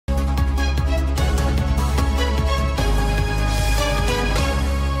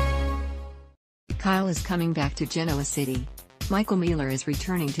Kyle is coming back to Genoa City. Michael Mealor is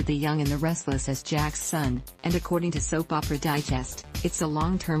returning to The Young and the Restless as Jack's son, and according to Soap Opera Digest, it's a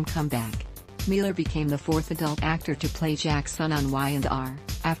long-term comeback. Mealor became the fourth adult actor to play Jack's son on Y&R,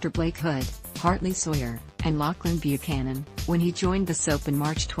 after Blake Hood, Hartley Sawyer, and Lachlan Buchanan, when he joined the soap in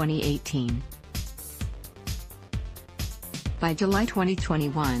March 2018. By July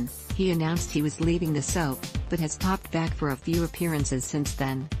 2021, he announced he was leaving the soap, but has popped back for a few appearances since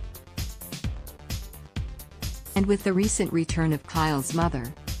then. And with the recent return of Kyle's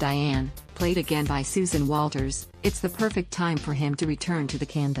mother, Diane, played again by Susan Walters, it's the perfect time for him to return to the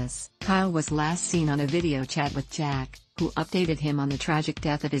canvas. Kyle was last seen on a video chat with Jack, who updated him on the tragic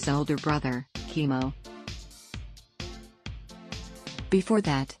death of his older brother, Chemo. Before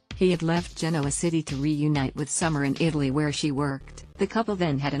that, he had left Genoa City to reunite with Summer in Italy where she worked. The couple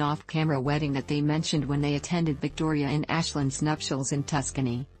then had an off-camera wedding that they mentioned when they attended Victoria and Ashland's nuptials in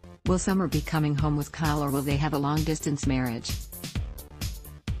Tuscany. Will Summer be coming home with Kyle, or will they have a long-distance marriage?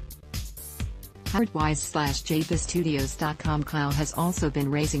 HowardWise/JapaStudios.com. Kyle has also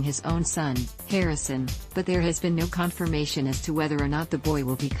been raising his own son, Harrison, but there has been no confirmation as to whether or not the boy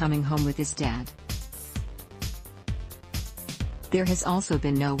will be coming home with his dad. There has also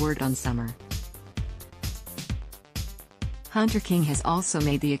been no word on Summer. Hunter King has also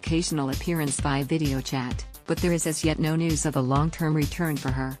made the occasional appearance via video chat, but there is as yet no news of a long-term return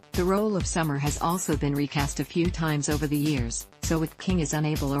for her. The role of Summer has also been recast a few times over the years, so if King is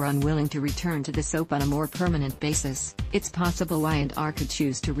unable or unwilling to return to the soap on a more permanent basis, it's possible Y&R could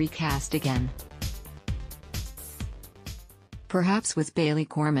choose to recast again. Perhaps with Bailey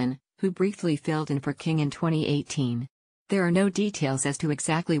Corman, who briefly filled in for King in 2018. There are no details as to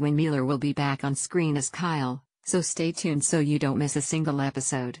exactly when Mealor will be back on screen as Kyle, so stay tuned so you don't miss a single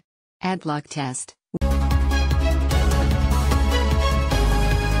episode. Ad block test.